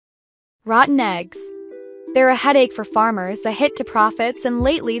Rotten eggs. They're a headache for farmers, a hit to profits, and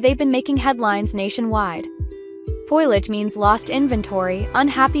lately they've been making headlines nationwide. Spoilage means lost inventory,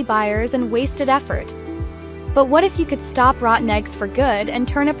 unhappy buyers, and wasted effort. But what if you could stop rotten eggs for good and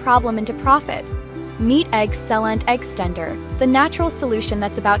turn a problem into profit? Meet EGGcellent EGGstender, the natural solution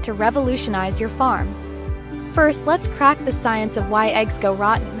that's about to revolutionize your farm. First, let's crack the science of why eggs go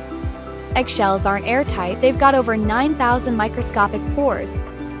rotten. Eggshells aren't airtight, they've got over 9,000 microscopic pores.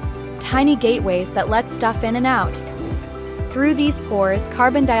 Tiny gateways that let stuff in and out. Through these pores,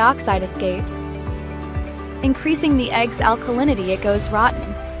 carbon dioxide escapes, increasing the egg's alkalinity. It goes rotten.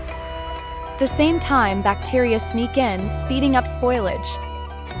 At the same time, bacteria sneak in, speeding up spoilage.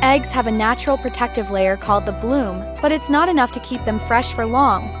 Eggs have a natural protective layer called the bloom, but it's not enough to keep them fresh for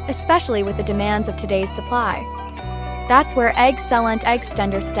long, especially with the demands of today's supply. That's where EGGcellent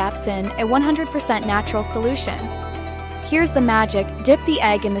EGGstender steps in, a 100% natural solution. Here's the magic: dip the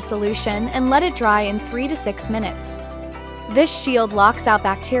egg in the solution and let it dry in 3 to 6 minutes. This shield locks out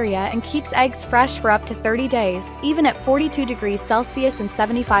bacteria and keeps eggs fresh for up to 30 days, even at 42 degrees Celsius and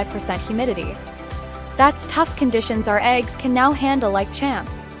 75% humidity. That's tough conditions our eggs can now handle like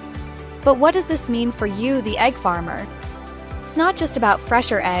champs. But what does this mean for you, the egg farmer? It's not just about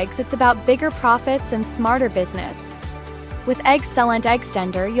fresher eggs, it's about bigger profits and smarter business. With EGGcellent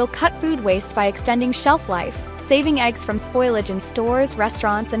EGGstender, you'll cut food waste by extending shelf life, saving eggs from spoilage in stores,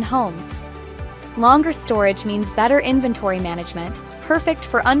 restaurants, and homes. Longer storage means better inventory management, perfect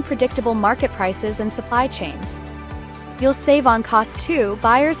for unpredictable market prices and supply chains. You'll save on cost too.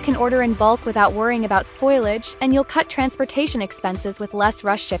 Buyers can order in bulk without worrying about spoilage, and you'll cut transportation expenses with less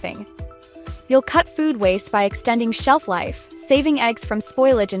rush shipping. You'll cut food waste by extending shelf life, saving eggs from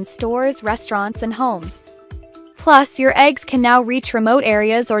spoilage in stores, restaurants, and homes. Plus, your eggs can now reach remote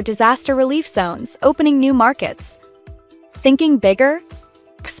areas or disaster relief zones, opening new markets. Thinking bigger?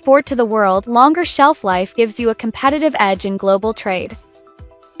 Export to the world. Longer shelf life gives you a competitive edge in global trade.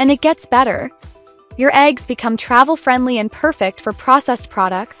 And it gets better. Your eggs become travel-friendly and perfect for processed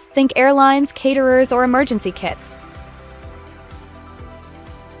products. Think airlines, caterers, or emergency kits.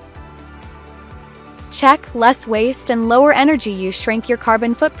 Check, less waste and lower energy use shrink your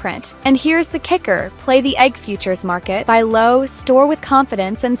carbon footprint. And here's the kicker: play the egg futures market. Buy low, store with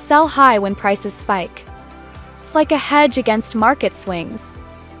confidence, and sell high when prices spike. It's like a hedge against market swings.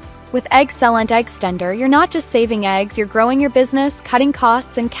 With EGGcellent EGGstender, you're not just saving eggs, you're growing your business, cutting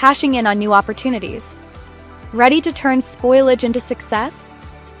costs, and cashing in on new opportunities. Ready to turn spoilage into success?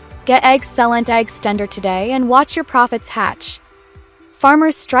 Get EGGcellent EGGstender today and watch your profits hatch.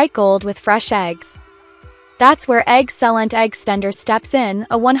 Farmers strike gold with fresh eggs. That's where EGGcellent EGGstender steps in,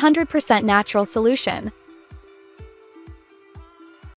 a 100% natural solution.